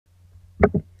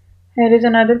Here is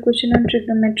another question on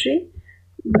trigonometry.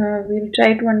 We'll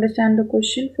try to understand the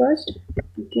question first.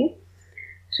 Okay.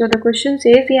 So the question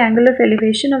says the angle of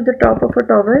elevation of the top of a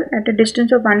tower at a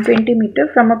distance of 120 meter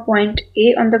from a point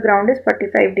A on the ground is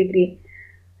 45 degree.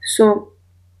 So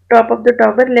top of the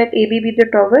tower, let AB be the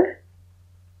tower.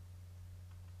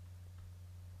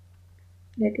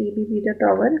 Let AB be the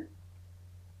tower,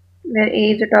 where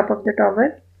A is the top of the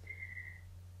tower.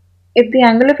 If the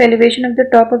angle of elevation of the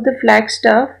top of the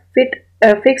flagstaff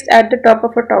fixed at the top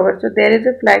of a tower, so there is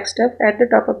a flagstaff at the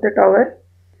top of the tower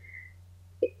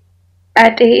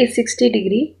at A is 60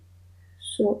 degree,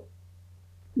 so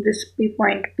this be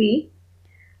point P,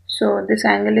 so this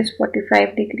angle is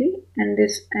 45 degree and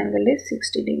this angle is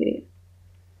 60 degree,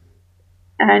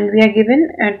 and we are given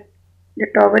the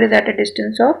tower is at a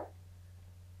distance of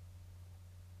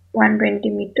 120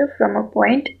 meter from a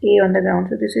point A on the ground.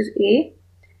 So this is A,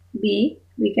 B,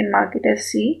 we can mark it as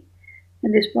C,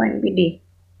 and this point be D.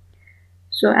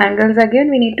 So angles again,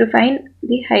 we need to find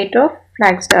the height of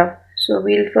flagstaff. So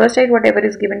we'll first write whatever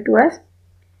is given to us.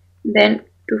 Then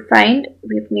to find,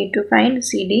 we need to find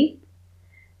CD.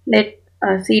 Let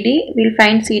CD, we'll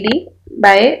find CD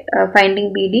by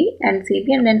finding BD and CB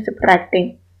and then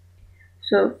subtracting.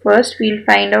 So first we'll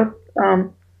find out,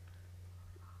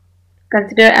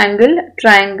 consider angle,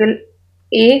 triangle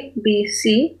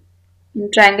ABC. In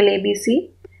triangle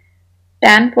ABC,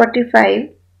 tan 45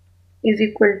 is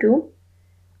equal to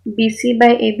BC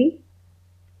by AB.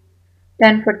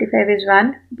 Tan 45 is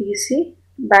 1, BC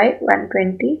by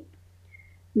 120.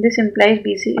 This implies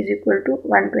BC is equal to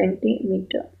 120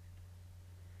 meter.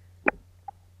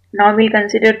 Now we'll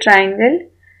consider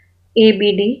triangle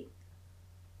ABD.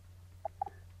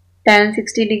 Tan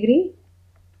 60 degree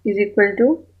is equal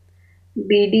to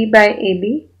BD by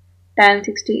AB. Tan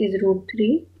 60 is root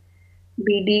 3.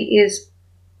 BD is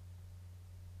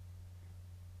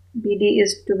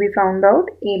to be found out.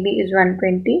 AB is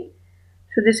 120.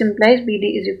 So this implies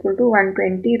BD is equal to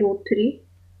 120 root 3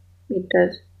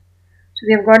 meters. So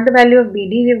we have got the value of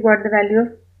BD, we have got the value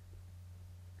of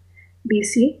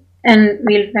BC, and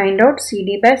we'll find out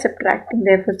CD by subtracting.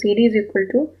 Therefore CD is equal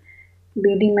to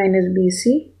BD minus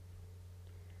BC,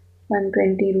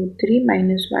 120 root 3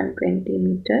 minus 120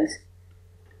 meters,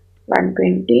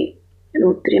 120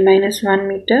 root 3 minus 1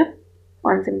 meter.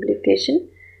 On simplification,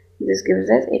 this gives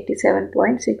us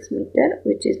 87.6 meter,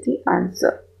 which is the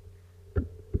answer.